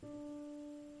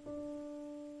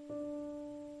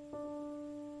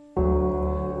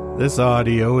This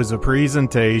audio is a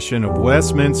presentation of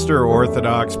Westminster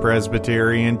Orthodox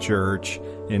Presbyterian Church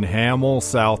in Hamel,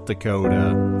 South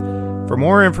Dakota. For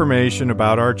more information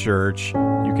about our church,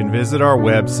 you can visit our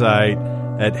website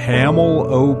at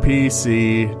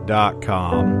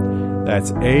hamillopc.com. That's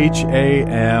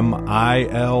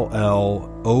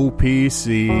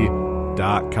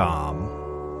HAMILLOPC.com.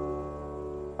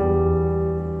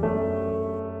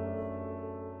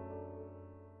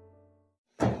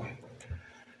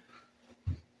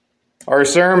 Our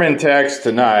sermon text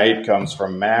tonight comes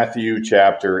from Matthew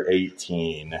chapter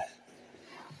 18.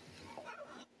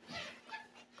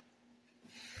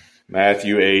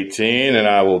 Matthew 18, and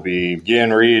I will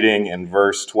begin reading in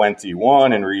verse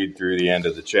 21 and read through the end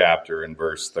of the chapter in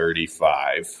verse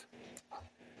 35.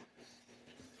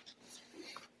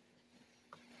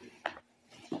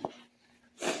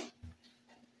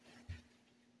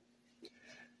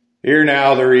 Hear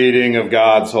now the reading of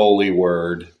God's holy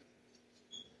word.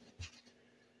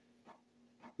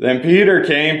 Then Peter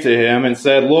came to him and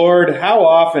said, Lord, how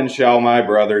often shall my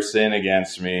brother sin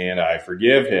against me and I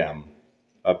forgive him?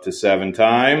 Up to 7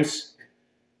 times?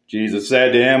 Jesus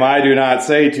said to him, I do not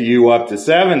say to you up to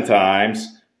 7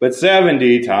 times, but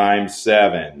 70 times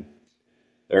 7.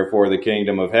 Therefore the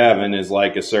kingdom of heaven is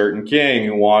like a certain king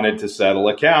who wanted to settle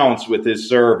accounts with his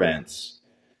servants.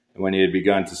 And when he had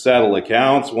begun to settle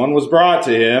accounts, one was brought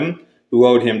to him who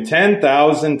owed him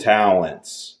 10,000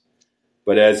 talents.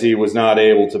 But as he was not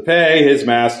able to pay, his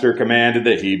master commanded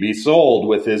that he be sold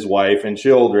with his wife and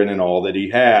children and all that he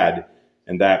had,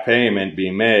 and that payment be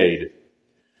made.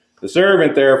 The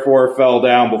servant therefore fell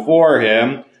down before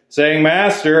him, saying,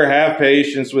 Master, have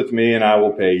patience with me, and I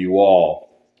will pay you all.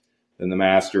 Then the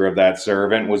master of that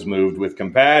servant was moved with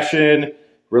compassion,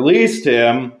 released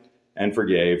him, and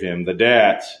forgave him the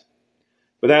debt.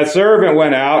 But that servant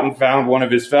went out and found one of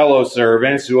his fellow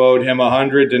servants who owed him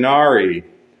 100 denarii.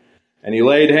 And he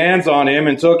laid hands on him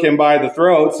and took him by the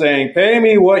throat, saying, Pay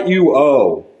me what you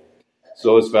owe.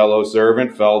 So his fellow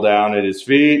servant fell down at his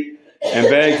feet and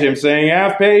begged him, saying,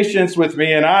 Have patience with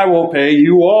me, and I will pay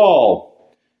you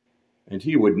all. And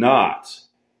he would not,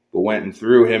 but went and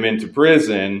threw him into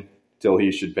prison till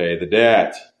he should pay the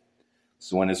debt.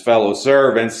 So when his fellow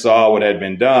servants saw what had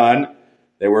been done,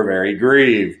 they were very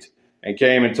grieved, and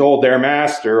came and told their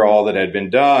master all that had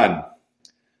been done.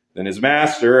 Then his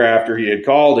master, after he had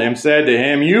called him, said to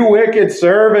him, You wicked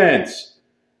servant,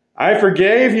 I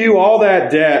forgave you all that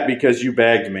debt because you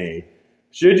begged me.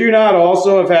 Should you not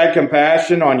also have had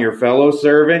compassion on your fellow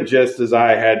servant, just as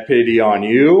I had pity on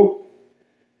you?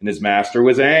 And his master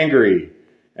was angry,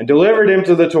 and delivered him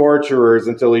to the torturers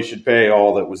until he should pay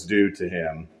all that was due to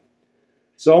him.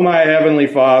 So my heavenly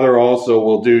Father also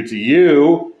will do to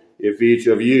you, if each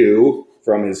of you,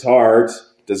 from his heart,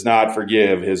 does not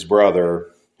forgive his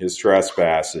brother his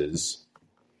trespasses.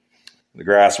 The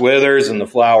grass withers and the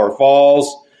flower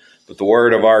falls, but the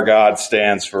word of our God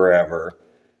stands forever.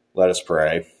 Let us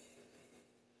pray.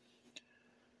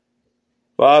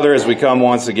 Father, as we come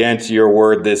once again to your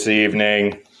word this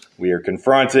evening, we are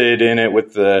confronted in it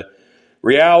with the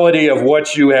reality of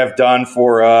what you have done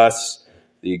for us,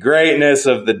 the greatness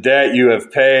of the debt you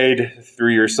have paid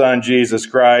through your Son, Jesus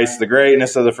Christ, the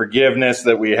greatness of the forgiveness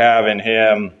that we have in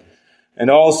him, and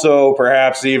also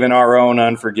perhaps even our own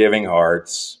unforgiving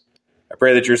hearts. I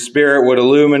pray that your Spirit would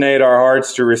illuminate our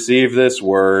hearts to receive this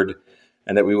word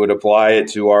and that we would apply it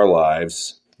to our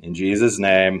lives. In Jesus'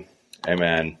 name,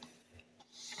 amen.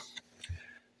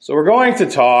 So we're going to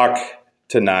talk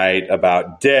tonight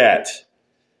about debt.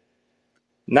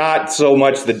 Not so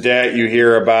much the debt you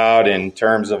hear about in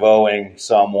terms of owing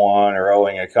someone or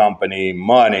owing a company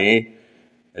money.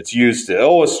 It's used to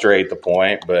illustrate the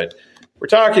point, but we're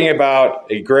talking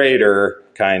about a greater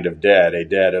kind of debt, a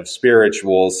debt of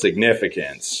spiritual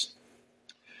significance.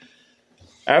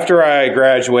 After I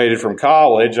graduated from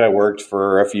college, I worked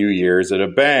for a few years at a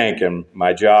bank, and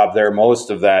my job there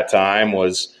most of that time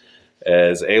was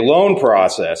as a loan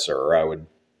processor. I would,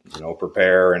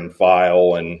 prepare and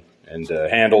file and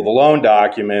handle the loan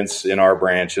documents in our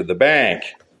branch of the bank.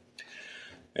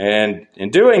 And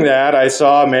in doing that, I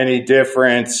saw many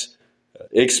different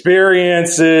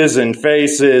experiences and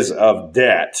faces of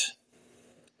debt.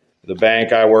 The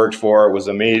bank I worked for was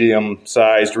a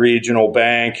medium-sized regional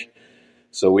bank,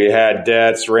 so we had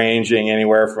debts ranging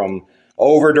anywhere from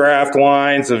overdraft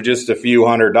lines of just a few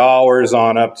 $100s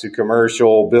on up to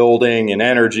commercial building and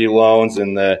energy loans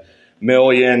in the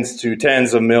millions to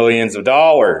tens of millions of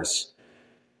dollars.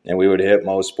 And we would hit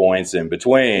most points in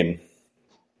between.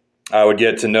 I would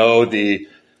get to know the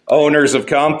owners of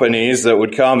companies that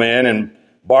would come in and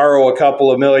borrow a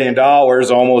couple of $1 million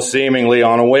almost seemingly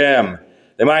on a whim.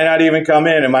 They might not even come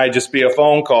in. It might just be a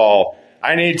phone call.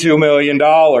 I need $2 million.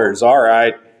 All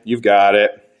right, you've got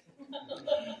it.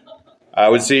 I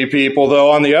would see people, though,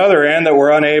 on the other end that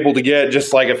were unable to get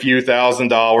just like a few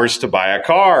 $1,000s to buy a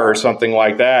car or something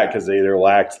like that because they either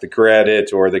lacked the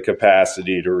credit or the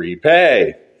capacity to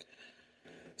repay.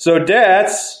 So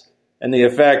debts and the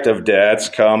effect of debts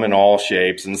come in all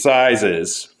shapes and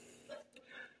sizes.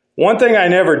 One thing I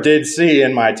never did see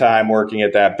in my time working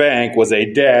at that bank was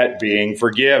a debt being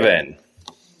forgiven.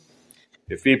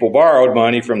 If people borrowed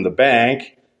money from the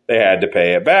bank, they had to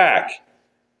pay it back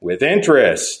with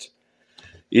interest.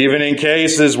 Even in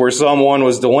cases where someone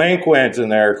was delinquent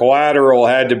and their collateral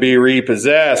had to be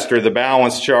repossessed or the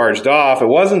balance charged off, it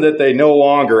wasn't that they no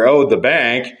longer owed the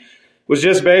bank. It was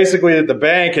just basically that the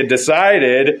bank had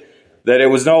decided that it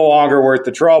was no longer worth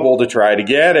the trouble to try to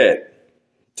get it.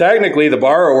 Technically, the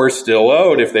borrower still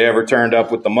owed. If they ever turned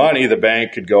up with the money, the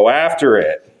bank could go after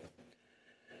it.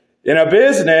 In a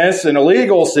business, in a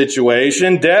legal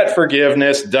situation, debt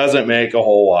forgiveness doesn't make a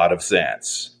whole lot of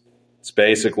sense. It's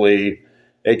basically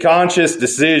a conscious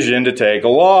decision to take a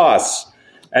loss,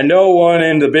 and no one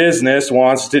in the business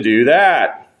wants to do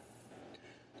that.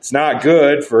 It's not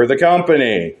good for the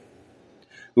company.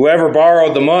 Whoever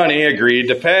borrowed the money agreed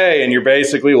to pay, and you're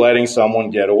basically letting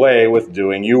someone get away with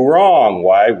doing you wrong.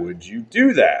 Why would you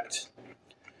do that?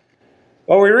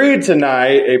 Well, we read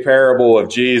tonight a parable of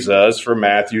Jesus from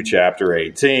Matthew chapter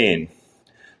 18.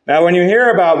 Now, when you hear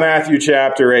about Matthew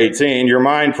chapter 18, your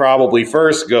mind probably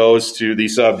first goes to the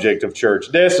subject of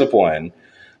church discipline,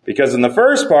 because in the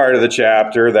first part of the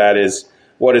chapter, that is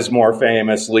what is more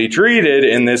famously treated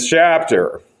in this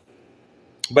chapter.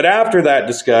 But after that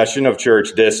discussion of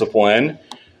church discipline,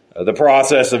 the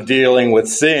process of dealing with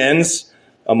sins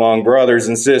among brothers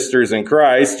and sisters in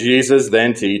Christ, Jesus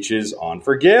then teaches on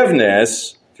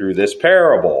forgiveness through this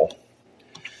parable.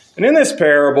 And in this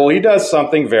parable, he does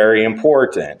something very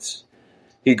important.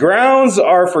 He grounds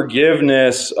our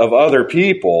forgiveness of other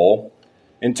people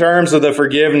in terms of the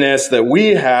forgiveness that we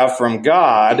have from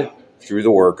God through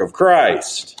the work of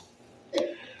Christ.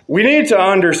 We need to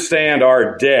understand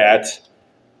our debt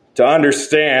to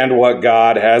understand what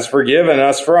God has forgiven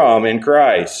us from in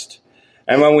Christ.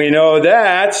 And when we know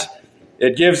that,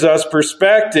 it gives us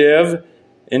perspective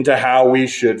into how we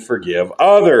should forgive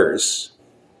others.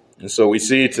 And so we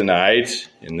see tonight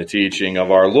in the teaching of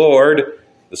our Lord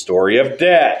the story of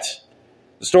debt.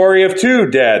 The story of two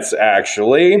debts,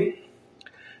 actually.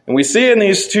 And we see in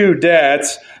these two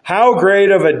debts how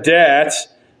great of a debt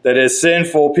that as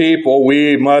sinful people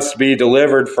we must be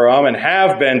delivered from and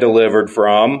have been delivered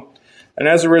from. And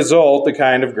as a result, the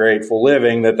kind of grateful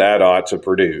living that ought to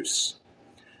produce.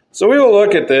 So we will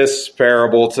look at this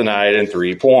parable tonight in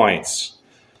 3 points.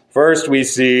 First, we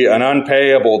see an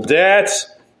unpayable debt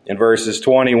in verses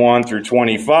 21 through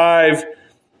 25.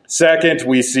 Second,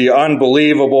 we see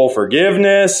unbelievable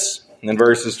forgiveness in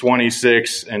verses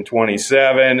 26 and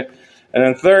 27. And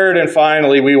then third and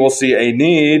finally, we will see a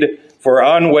need for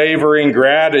unwavering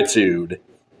gratitude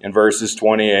in verses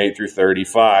 28 through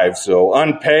 35. So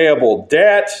unpayable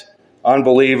debt,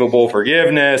 unbelievable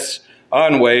forgiveness,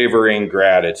 unwavering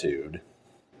gratitude.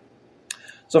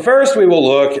 So first we will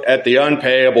look at the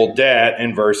unpayable debt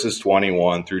in verses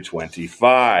 21 through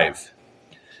 25.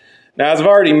 Now, as I've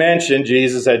already mentioned,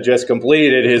 Jesus had just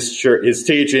completed his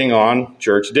teaching on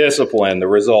church discipline, the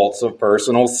results of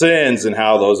personal sins and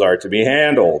how those are to be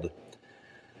handled.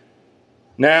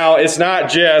 Now, it's not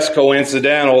just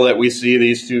coincidental that we see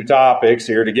these two topics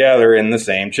here together in the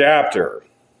same chapter.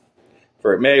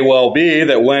 For it may well be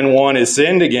that when one is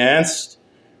sinned against,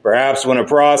 perhaps when a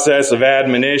process of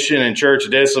admonition and church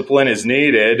discipline is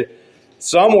needed,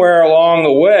 somewhere along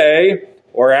the way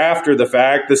or after the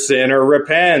fact, the sinner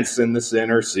repents and the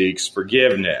sinner seeks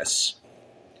forgiveness.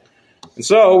 And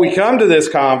so we come to this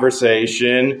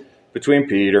conversation between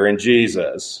Peter and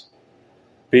Jesus.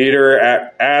 Peter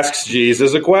asks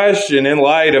Jesus a question in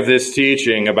light of this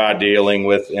teaching about dealing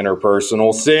with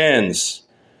interpersonal sins.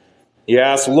 He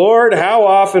asks, Lord, how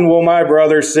often will my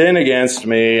brother sin against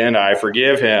me and I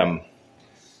forgive him?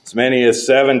 As many as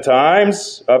 7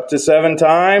 times, up to 7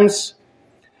 times?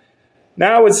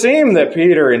 Now it would seem that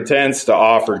Peter intends to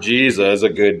offer Jesus a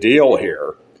good deal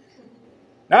here.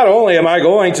 Not only am I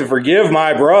going to forgive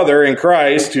my brother in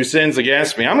Christ who sins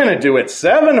against me, I'm going to do it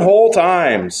 7 whole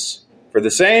times for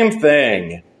the same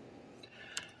thing.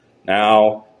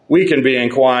 Now, we can be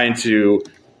inclined to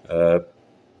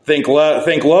think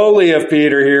lowly of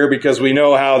Peter here because we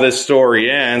know how this story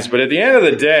ends. But at the end of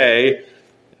the day,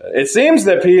 it seems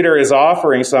that Peter is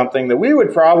offering something that we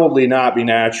would probably not be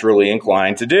naturally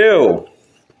inclined to do.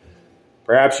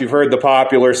 Perhaps you've heard the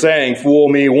popular saying, fool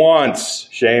me once,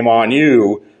 shame on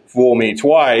you. Fool me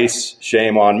twice,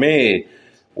 shame on me.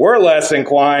 We're less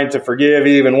inclined to forgive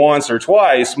even once or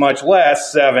twice, much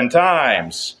less 7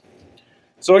 times.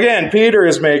 So again, Peter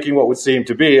is making what would seem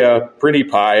to be a pretty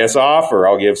pious offer.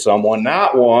 I'll give someone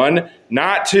not 1,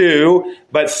 not 2,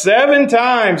 but 7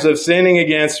 times of sinning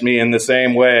against me in the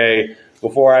same way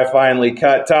before I finally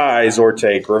cut ties or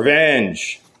take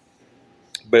revenge.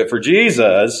 But for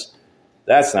Jesus,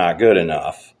 that's not good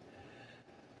enough.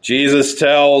 Jesus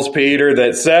tells Peter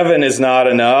that 7 is not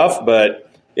enough,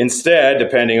 but instead,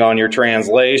 depending on your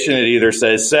translation, it either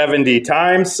says 70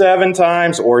 times 7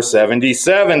 times or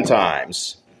 77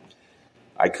 times.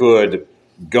 I could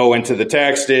go into the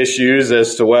text issues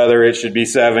as to whether it should be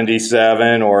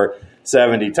 77 or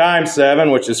 70 times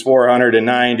 7, which is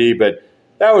 490, but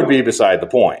that would be beside the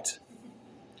point.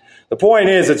 The point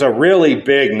is, it's a really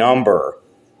big number.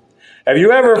 Have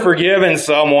you ever forgiven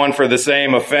someone for the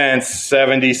same offense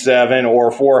 77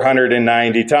 or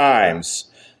 490 times?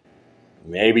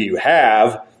 Maybe you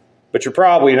have, but you're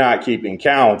probably not keeping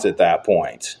count at that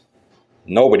point.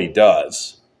 Nobody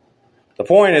does. The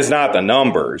point is not the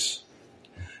numbers.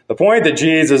 The point that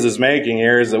Jesus is making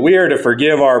here is that we are to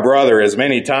forgive our brother as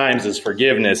many times as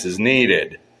forgiveness is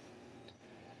needed.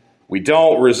 We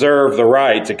don't reserve the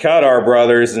right to cut our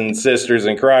brothers and sisters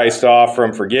in Christ off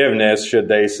from forgiveness should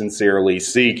they sincerely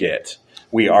seek it.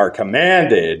 We are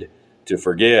commanded to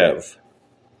forgive.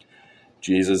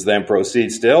 Jesus then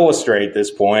proceeds to illustrate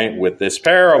this point with this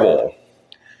parable.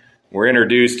 We're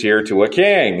introduced here to a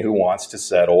king who wants to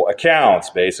settle accounts.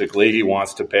 Basically, he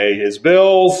wants to pay his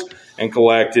bills and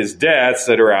collect his debts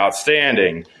that are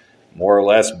outstanding, more or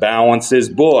less balance his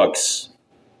books.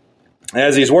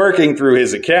 As he's working through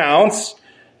his accounts,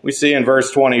 we see in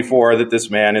verse 24 that this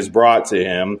man is brought to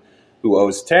him who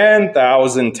owes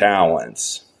 10,000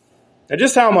 talents. Now,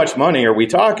 just how much money are we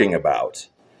talking about?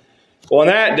 Well, in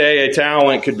that day, a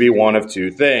talent could be one of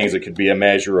 2 things. It could be a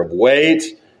measure of weight.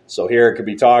 So here it could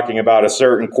be talking about a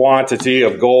certain quantity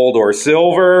of gold or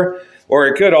silver, or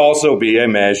it could also be a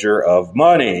measure of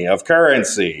money, of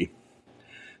currency.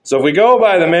 So if we go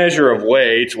by the measure of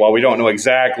weight, while we don't know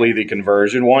exactly the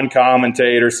conversion, one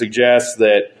commentator suggests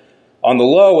that on the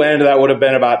low end, that would have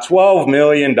been about $12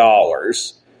 million. Now,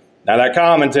 that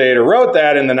commentator wrote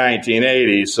that in the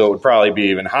 1980s, so it would probably be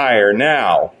even higher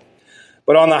now.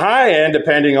 But on the high end,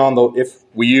 depending on if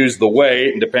we use the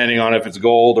weight, and depending on if it's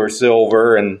gold or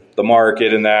silver and the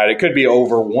market and that, it could be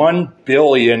over $1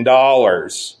 billion. Now,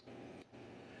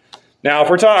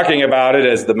 if we're talking about it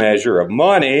as the measure of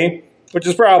money, which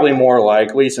is probably more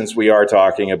likely since we are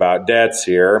talking about debts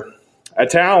here, a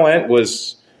talent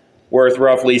was worth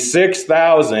roughly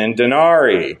 6,000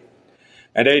 denarii.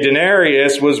 And a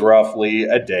denarius was roughly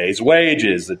a day's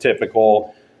wages. The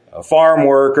typical farm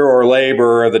worker or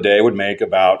laborer of the day would make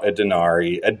about a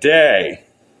denarii a day.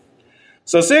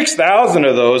 So 6,000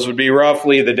 of those would be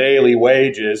roughly the daily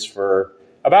wages for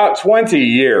about 20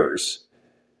 years.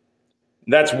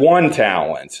 That's 1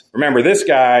 talent. Remember, this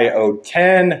guy owed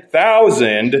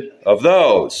 10,000 of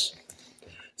those.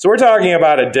 So we're talking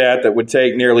about a debt that would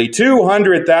take nearly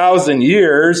 200,000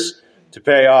 years to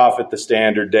pay off at the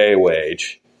standard day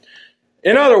wage.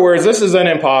 In other words, this is an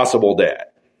impossible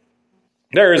debt.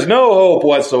 There is no hope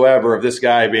whatsoever of this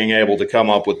guy being able to come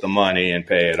up with the money and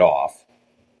pay it off.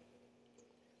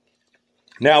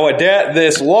 Now, a debt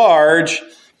this large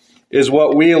is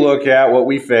what we look at, what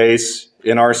we face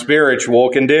in our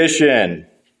spiritual condition.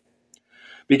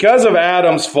 Because of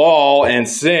Adam's fall and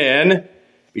sin,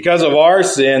 because of our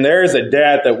sin, there is a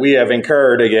debt that we have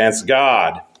incurred against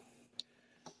God.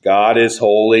 God is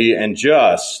holy and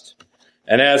just.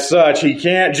 And as such, he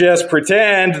can't just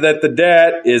pretend that the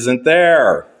debt isn't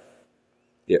there.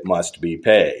 It must be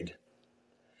paid.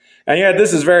 And yet,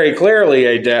 this is very clearly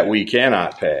a debt we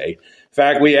cannot pay. In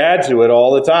fact, we add to it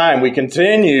all the time. We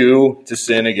continue to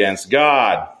sin against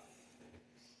God.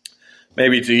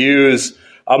 Maybe to use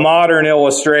a modern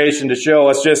illustration to show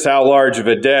us just how large of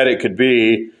a debt it could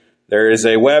be, there is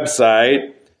a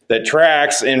website that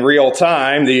tracks in real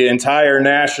time the entire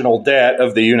national debt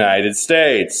of the United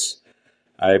States.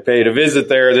 I paid a visit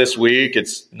there this week.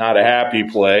 It's not a happy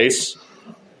place.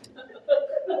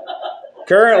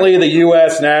 Currently, the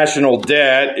U.S. national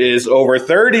debt is over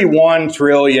 $31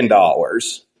 trillion.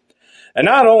 And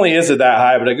not only is it that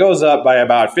high, but it goes up by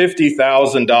about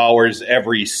 $50,000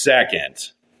 every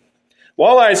second.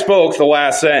 While I spoke the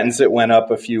last sentence, it went up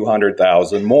a few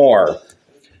 $100,000 more.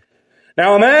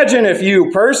 Now imagine if you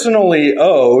personally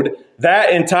owed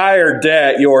that entire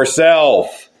debt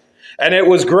yourself, and it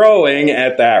was growing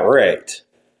at that rate.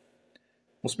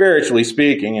 Well, spiritually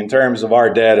speaking, in terms of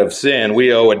our debt of sin,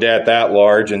 we owe a debt that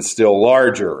large and still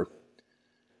larger. It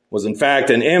was in fact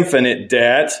an infinite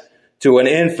debt to an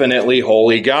infinitely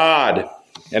holy God.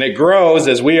 And it grows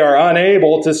as we are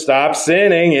unable to stop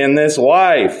sinning in this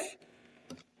life.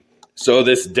 So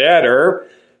this debtor,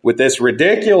 with this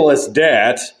ridiculous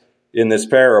debt in this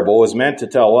parable, is meant to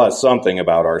tell us something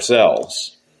about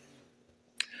ourselves.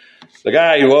 The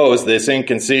guy who owes this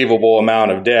inconceivable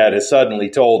amount of debt is suddenly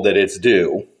told that it's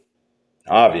due.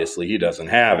 Obviously, he doesn't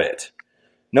have it.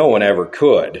 No one ever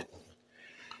could.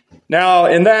 Now,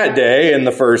 in that day, in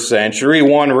the first century,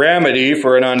 one remedy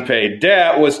for an unpaid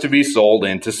debt was to be sold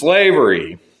into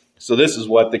slavery. So this is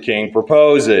what the king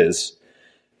proposes,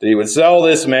 that he would sell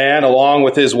this man along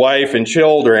with his wife and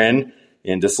children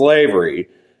into slavery.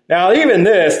 Now, even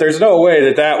this, there's no way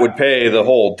that that would pay the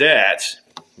whole debt.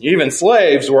 Even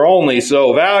slaves were only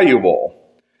so valuable.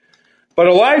 But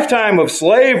a lifetime of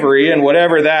slavery and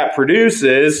whatever that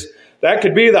produces, that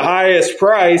could be the highest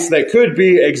price that could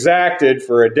be exacted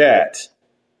for a debt.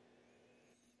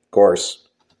 Of course,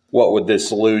 what would this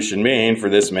solution mean for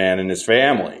this man and his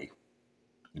family?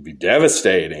 It'd be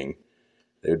devastating.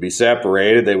 They would be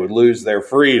separated. They would lose their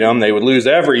freedom. They would lose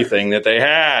everything that they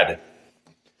had.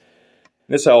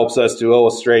 This helps us to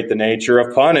illustrate the nature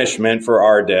of punishment for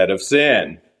our debt of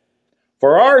sin.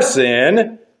 For our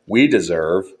sin, we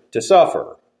deserve to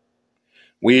suffer.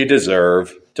 We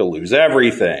deserve to lose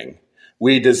everything.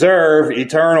 We deserve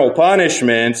eternal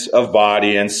punishment of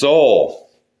body and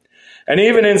soul. And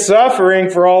even in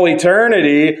suffering for all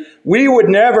eternity, we would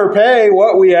never pay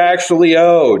what we actually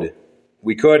owed.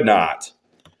 We could not.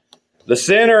 The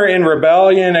sinner in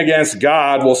rebellion against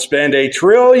God will spend 1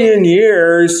 trillion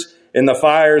years in the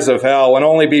fires of hell and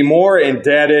only be more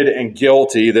indebted and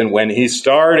guilty than when he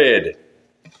started.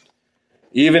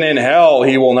 Even in hell,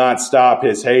 he will not stop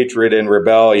his hatred and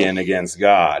rebellion against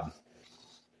God.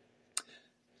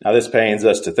 Now, this pains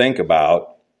us to think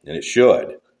about, and it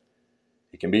should.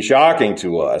 It can be shocking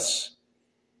to us.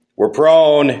 We're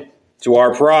prone to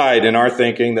our pride in our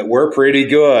thinking that we're pretty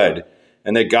good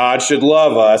and that God should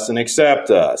love us and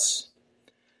accept us.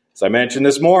 As I mentioned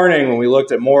this morning when we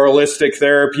looked at moralistic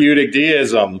therapeutic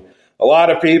deism, a lot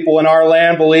of people in our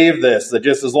land believe this, that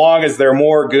just as long as they're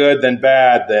more good than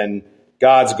bad, then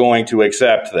God's going to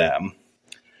accept them.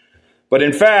 But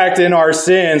in fact, in our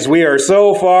sins, we are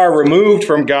so far removed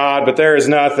from God, but there is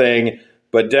nothing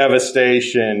but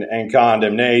devastation and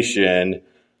condemnation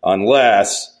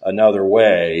unless another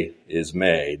way is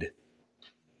made.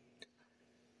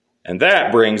 And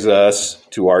that brings us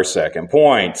to our second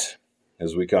point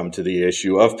as we come to the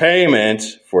issue of payment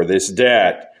for this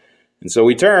debt. And so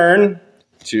we turn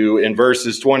to, in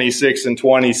verses 26 and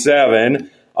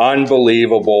 27,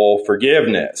 unbelievable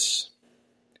forgiveness.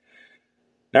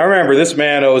 Now remember, this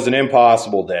man owes an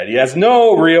impossible debt. He has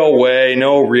no real way,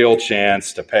 no real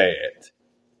chance to pay it.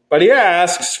 But he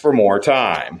asks for more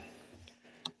time.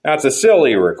 That's a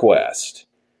silly request.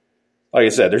 Like I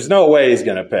said, there's no way he's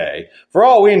going to pay. For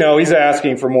all we know, he's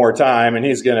asking for more time and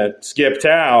he's going to skip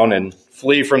town and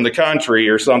flee from the country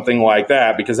or something like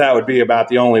that, because that would be about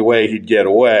the only way he'd get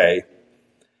away.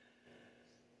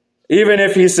 Even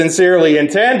if he sincerely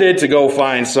intended to go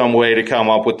find some way to come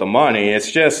up with the money,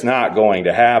 it's just not going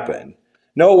to happen.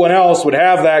 No one else would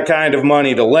have that kind of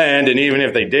money to lend, and even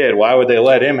if they did, why would they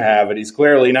let him have it? He's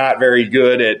clearly not very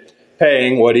good at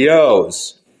paying what he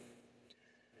owes.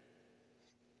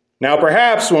 Now,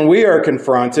 perhaps when we are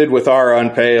confronted with our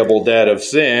unpayable debt of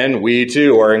sin, we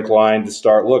too are inclined to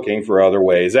start looking for other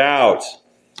ways out.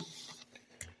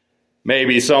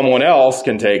 Maybe someone else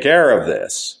can take care of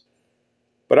this.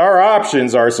 But our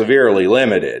options are severely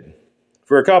limited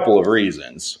for a couple of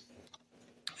reasons.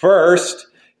 First,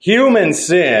 human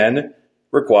sin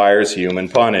requires human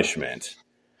punishment.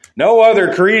 No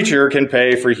other creature can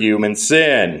pay for human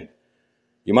sin.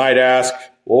 You might ask,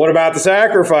 well, what about the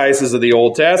sacrifices of the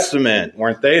Old Testament?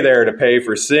 Weren't they there to pay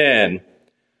for sin?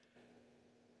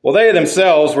 Well, they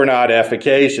themselves were not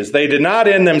efficacious. They did not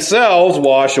in themselves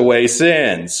wash away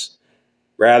sins.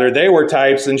 Rather, they were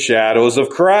types and shadows of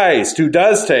Christ, who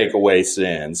does take away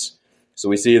sins. So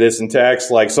we see this in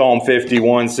texts like Psalm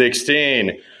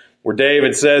 51:16, where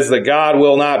David says that God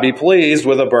will not be pleased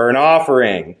with a burnt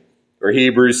offering. Or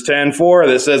Hebrews 10:4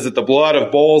 that says that the blood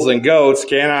of bulls and goats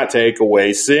cannot take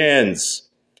away sins.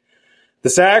 The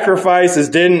sacrifices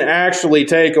didn't actually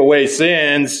take away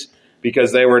sins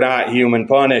because they were not human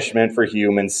punishment for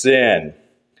human sin.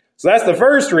 So that's the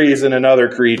first reason another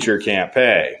creature can't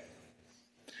pay.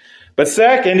 But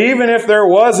second, even if there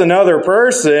was another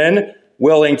person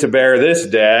willing to bear this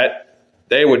debt,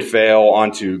 they would fail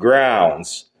on two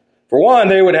grounds. For one,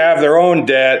 they would have their own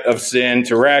debt of sin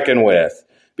to reckon with,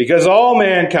 because all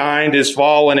mankind is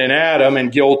fallen in Adam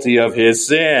and guilty of his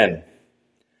sin.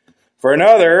 For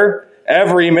another,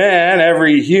 every man,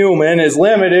 every human is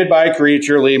limited by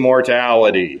creaturely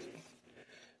mortality.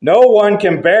 No one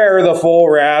can bear the full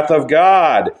wrath of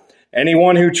God.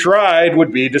 Anyone who tried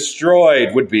would be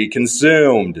destroyed, would be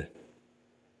consumed.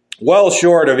 Well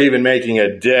short of even making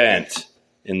a dent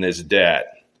in this debt.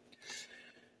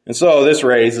 And so this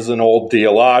raises an old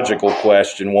theological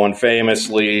question, one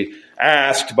famously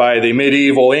asked by the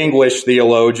medieval English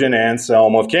theologian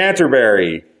Anselm of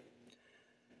Canterbury.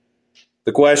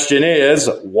 The question is,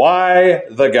 why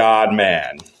the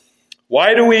God-man?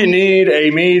 Why do we need a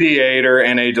mediator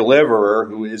and a deliverer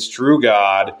who is true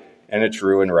God and a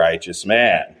true and righteous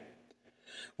man?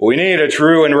 Well, we need a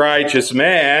true and righteous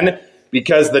man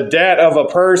because the debt of a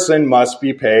person must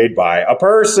be paid by a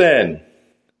person,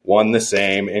 one the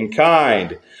same in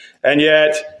kind. And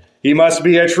yet, he must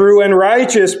be a true and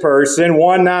righteous person,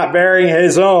 one not bearing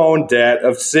his own debt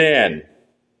of sin.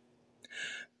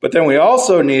 But then we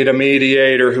also need a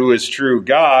mediator who is true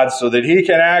God so that he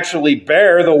can actually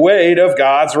bear the weight of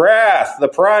God's wrath, the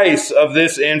price of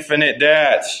this infinite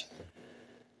debt.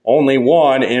 Only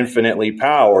one infinitely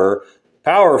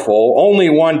powerful, only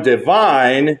one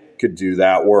divine could do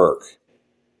that work.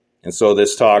 And so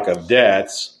this talk of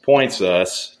debts points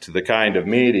us to the kind of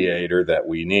mediator that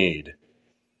we need.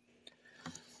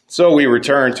 So we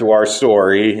return to our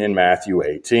story in Matthew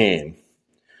 18.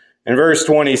 In verse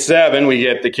 27, we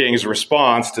get the king's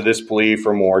response to this plea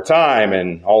for more time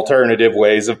and alternative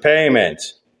ways of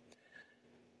payment.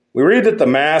 We read that the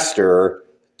master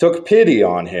took pity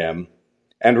on him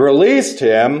and released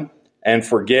him and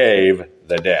forgave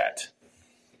the debt.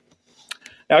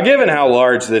 Now, given how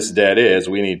large this debt is,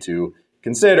 we need to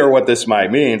consider what this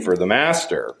might mean for the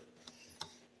master.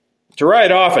 To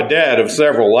write off a debt of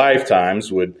several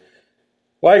lifetimes would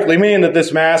likely mean that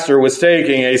this master was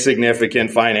taking a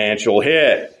significant financial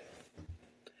hit.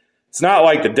 It's not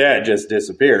like the debt just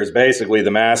disappears. Basically, the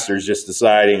master's just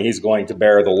deciding he's going to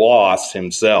bear the loss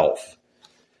himself.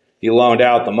 He loaned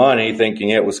out the money thinking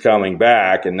it was coming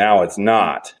back, and now it's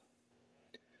not.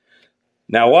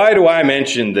 Now, why do I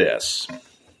mention this?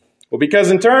 Well,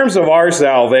 because in terms of our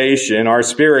salvation, our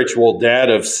spiritual debt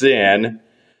of sin,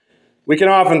 we can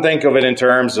often think of it in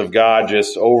terms of God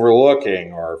just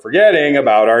overlooking or forgetting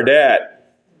about our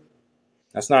debt.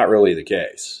 That's not really the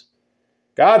case.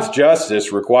 God's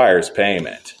justice requires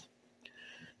payment.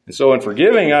 And so in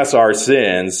forgiving us our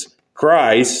sins,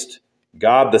 Christ,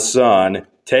 God the Son,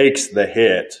 takes the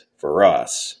hit for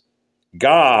us.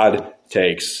 God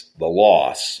takes the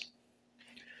loss.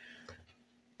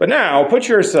 But now, put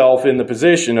yourself in the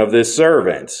position of this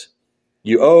servant.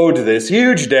 You owed this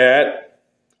huge debt,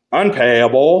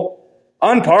 unpayable,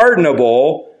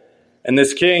 unpardonable, and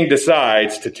this king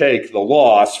decides to take the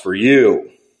loss for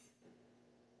you.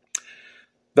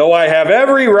 Though I have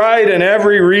every right and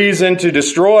every reason to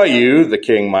destroy you, the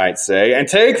king might say, and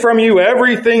take from you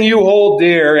everything you hold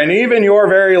dear, and even your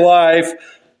very life,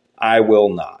 I will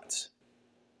not.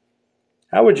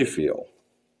 How would you feel?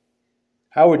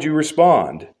 How would you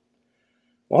respond?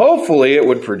 Well, hopefully it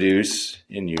would produce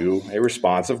in you a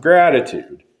response of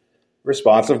gratitude, a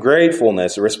response of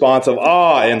gratefulness, a response of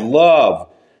awe and love.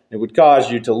 It would cause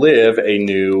you to live a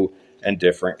new and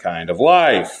different kind of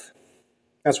life.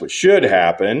 That's what should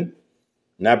happen.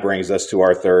 And that brings us to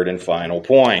our third and final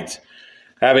point.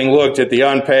 Having looked at the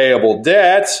unpayable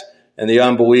debt and the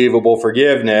unbelievable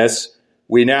forgiveness,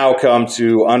 we now come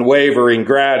to unwavering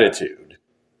gratitude.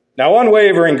 Now,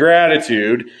 unwavering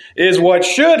gratitude is what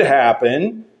should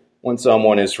happen when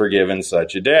someone is forgiven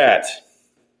such a debt.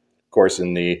 Of course,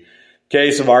 in the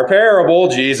case of our parable,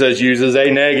 Jesus uses a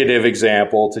negative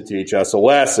example to teach us a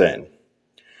lesson.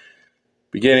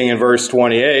 Beginning in verse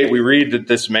 28, we read that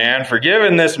this man,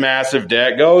 forgiven this massive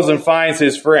debt, goes and finds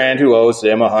his friend who owes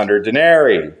him 100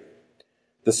 denarii,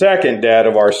 the second debt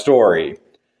of our story.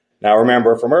 Now,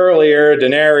 remember from earlier,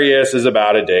 denarius is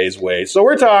about a day's wage. So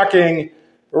we're talking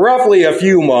roughly a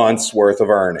few months' worth of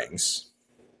earnings.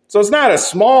 So it's not a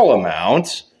small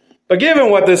amount, but given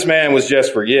what this man was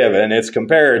just forgiven, it's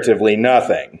comparatively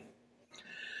nothing.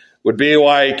 Would be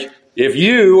like if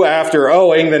you, after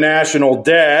owing the national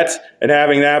debt and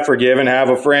having that forgiven, have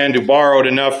a friend who borrowed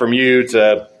enough from you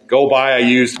to go buy a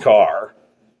used car.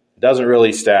 It doesn't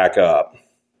really stack up.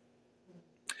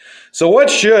 So what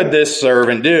should this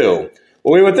servant do?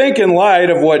 Well, we would think in light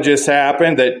of what just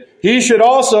happened that he should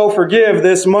also forgive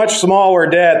this much smaller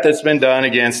debt that's been done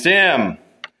against him.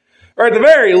 Or at the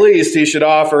very least, he should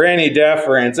offer any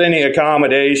deference, any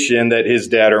accommodation that his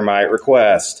debtor might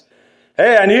request.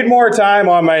 Hey, I need more time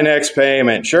on my next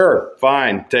payment. Sure,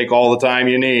 fine, take all the time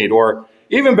you need. Or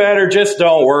even better, just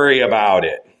don't worry about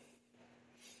it.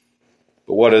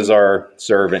 But what does our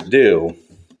servant do?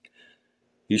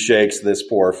 He shakes this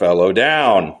poor fellow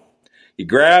down. He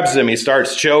grabs him, he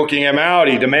starts choking him out.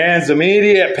 He demands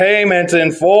immediate payment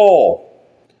in full.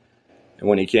 And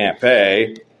when he can't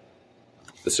pay,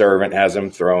 the servant has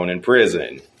him thrown in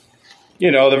prison.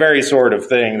 You know, the very sort of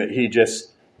thing that he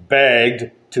just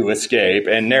begged to escape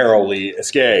and narrowly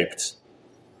escaped.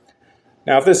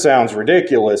 Now, if this sounds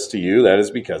ridiculous to you, that is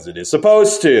because it is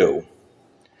supposed to.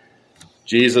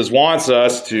 Jesus wants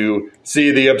us to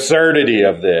see the absurdity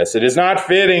of this. It is not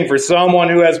fitting for someone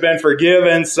who has been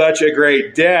forgiven such a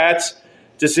great debt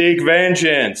to seek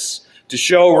vengeance, to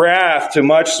show wrath to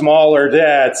much smaller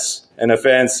debts and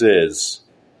offenses.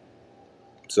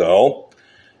 So,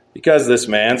 because this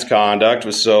man's conduct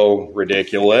was so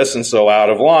ridiculous and so out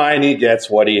of line, he gets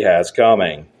what he has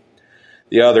coming.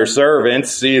 The other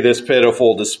servants see this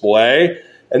pitiful display,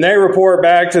 and they report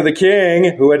back to the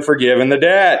king who had forgiven the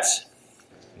debt.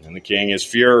 And the king is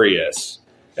furious,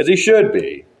 as he should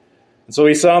be. And so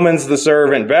he summons the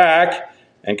servant back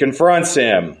and confronts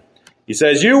him. He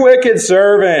says, "You wicked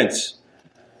servant,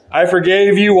 I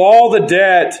forgave you all the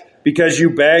debt because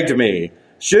you begged me.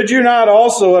 Should you not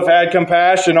also have had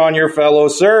compassion on your fellow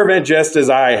servant, just as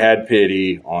I had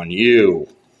pity on you?"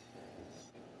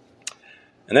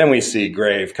 And then we see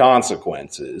grave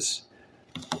consequences.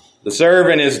 The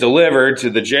servant is delivered to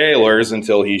the jailers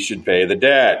until he should pay the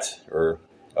debt, or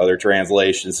other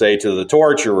translations say to the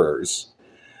torturers,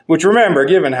 which, remember,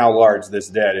 given how large this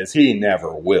debt is, he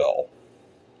never will.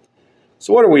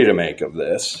 So what are we to make of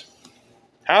this?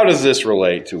 How does this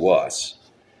relate to us?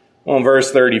 Well, in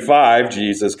verse 35,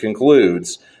 Jesus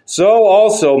concludes, "So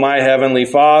also my heavenly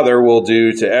Father will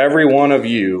do to every one of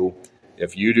you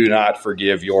if you do not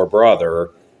forgive your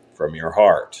brother from your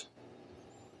heart."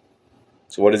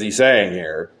 So what is he saying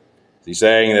here? Is he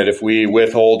saying that if we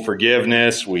withhold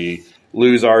forgiveness, we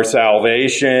lose our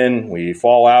salvation, we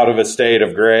fall out of a state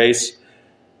of grace?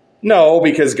 No,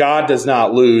 because God does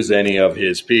not lose any of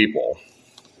his people.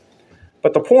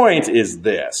 But the point is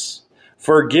this: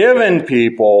 forgiven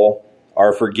people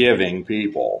are forgiving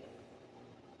people.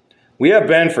 We have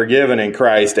been forgiven in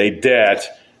Christ a debt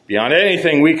beyond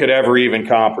anything we could ever even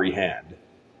comprehend.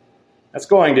 That's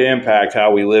going to impact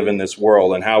how we live in this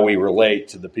world and how we relate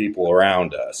to the people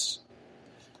around us.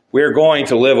 We are going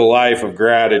to live a life of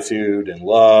gratitude and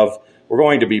love. We're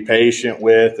going to be patient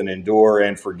with and endure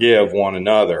and forgive one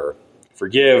another.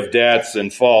 Forgive debts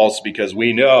and faults because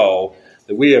we know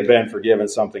that we have been forgiven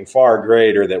something far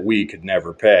greater that we could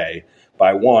never pay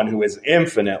by one who is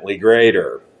infinitely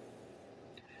greater.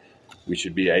 We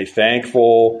should be a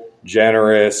thankful,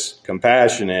 generous,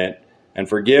 compassionate, and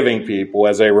forgiving people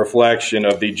as a reflection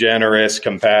of the generous,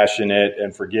 compassionate,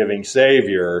 and forgiving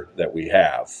Savior that we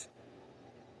have.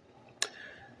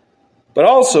 But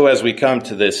also, as we come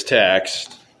to this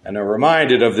text and are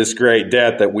reminded of this great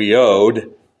debt that we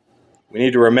owed, we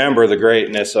need to remember the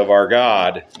greatness of our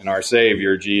God and our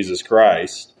Savior, Jesus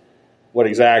Christ, what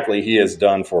exactly he has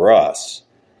done for us.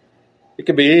 It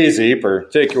can be easy,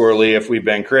 particularly if we've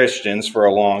been Christians for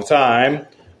a long time,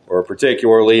 or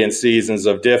particularly in seasons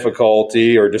of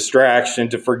difficulty or distraction,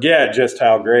 to forget just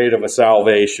how great of a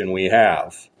salvation we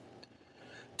have,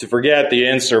 to forget the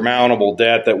insurmountable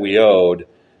debt that we owed,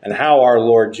 and how our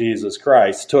Lord Jesus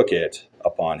Christ took it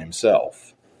upon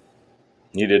himself.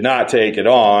 He did not take it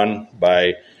on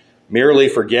by merely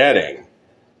forgetting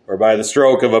or by the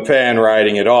stroke of a pen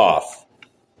writing it off.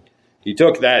 He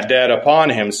took that debt upon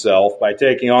himself by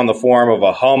taking on the form of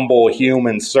a humble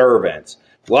human servant,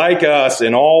 like us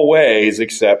in all ways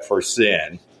except for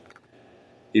sin.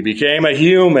 He became a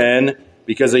human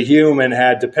because a human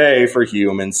had to pay for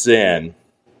human sin.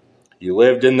 He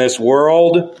lived in this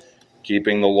world,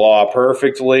 keeping the law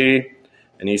perfectly,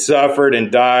 and he suffered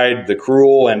and died the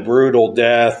cruel and brutal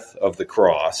death of the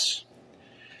cross.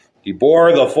 He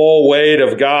bore the full weight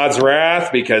of God's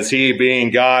wrath because he, being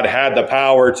God, had the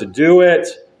power to do it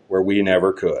where we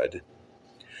never could.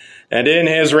 And in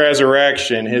his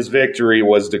resurrection, his victory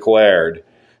was declared.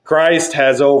 Christ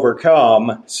has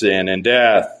overcome sin and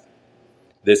death.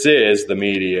 This is the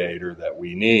mediator that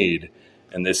we need,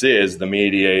 and this is the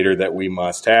mediator that we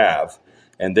must have.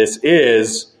 And this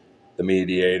is the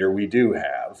mediator we do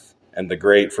have, and the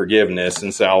great forgiveness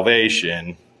and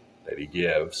salvation that he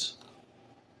gives.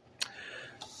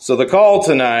 So the call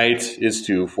tonight is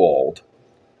twofold.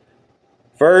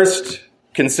 First,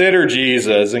 consider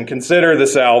Jesus and consider the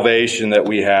salvation that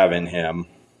we have in him.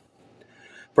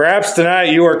 Perhaps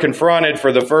tonight you are confronted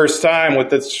for the first time with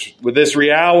this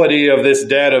reality of this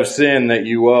debt of sin that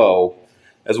you owe,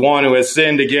 as one who has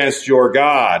sinned against your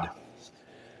God.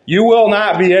 You will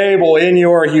not be able in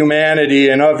your humanity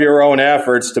and of your own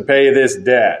efforts to pay this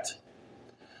debt.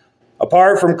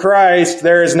 Apart from Christ,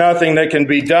 there is nothing that can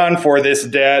be done for this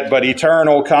debt but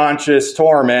eternal conscious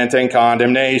torment and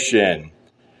condemnation,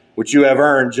 which you have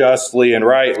earned justly and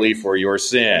rightly for your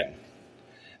sin.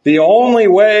 The only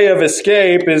way of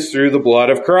escape is through the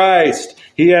blood of Christ.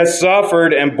 He has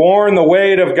suffered and borne the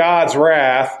weight of God's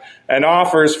wrath and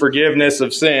offers forgiveness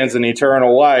of sins and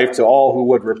eternal life to all who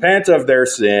would repent of their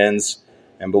sins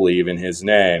and believe in his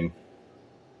name.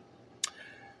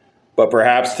 But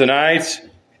perhaps tonight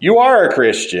you are a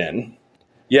Christian,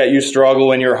 yet you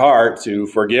struggle in your heart to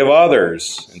forgive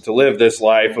others and to live this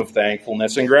life of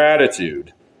thankfulness and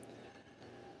gratitude.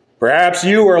 Perhaps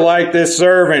you are like this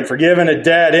servant, forgiven a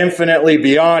debt infinitely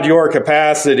beyond your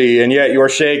capacity, and yet you're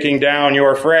shaking down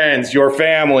your friends, your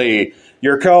family,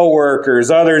 your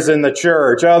co-workers, others in the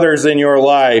church, others in your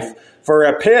life, for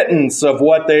a pittance of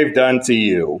what they've done to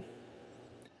you,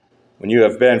 when you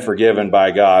have been forgiven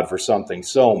by God for something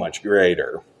so much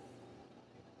greater.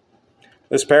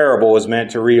 This parable is meant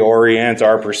to reorient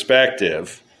our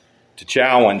perspective, to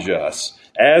challenge us.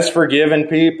 As forgiven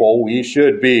people, we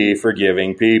should be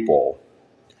forgiving people.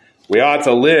 We ought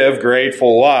to live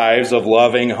grateful lives of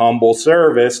loving, humble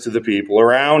service to the people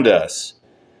around us.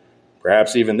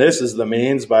 Perhaps even this is the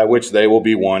means by which they will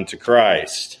be won to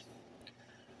Christ.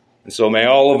 And so may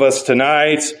all of us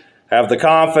tonight have the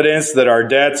confidence that our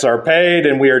debts are paid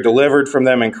and we are delivered from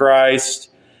them in Christ.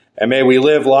 And may we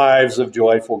live lives of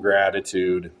joyful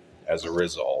gratitude as a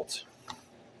result.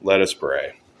 Let us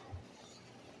pray.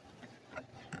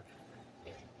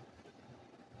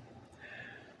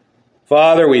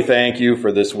 Father, we thank you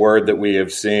for this word that we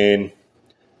have seen.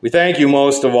 We thank you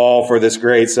most of all for this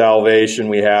great salvation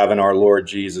we have in our Lord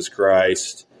Jesus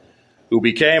Christ, who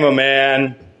became a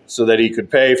man so that he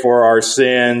could pay for our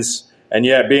sins, and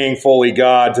yet being fully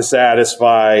God to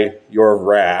satisfy your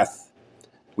wrath.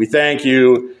 We thank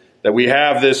you that we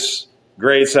have this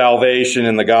great salvation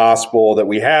in the gospel, that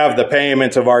we have the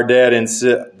payment of our debt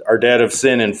of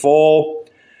sin in full.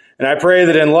 And I pray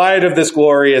that in light of this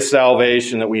glorious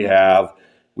salvation that we have,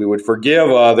 we would forgive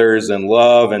others and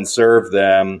love and serve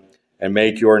them and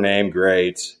make your name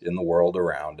great in the world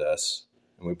around us.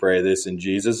 And we pray this in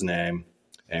Jesus' name.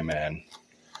 Amen.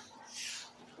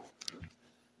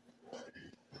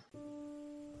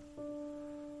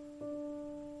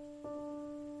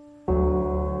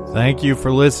 Thank you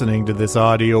for listening to this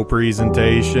audio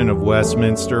presentation of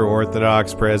Westminster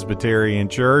Orthodox Presbyterian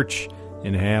Church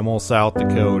in Hamel, South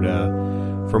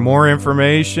Dakota. For more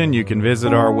information, you can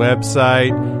visit our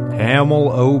website,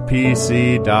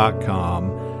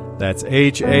 hamillopc.com. That's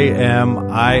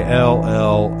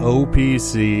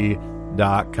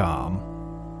HAMILLOPC.com.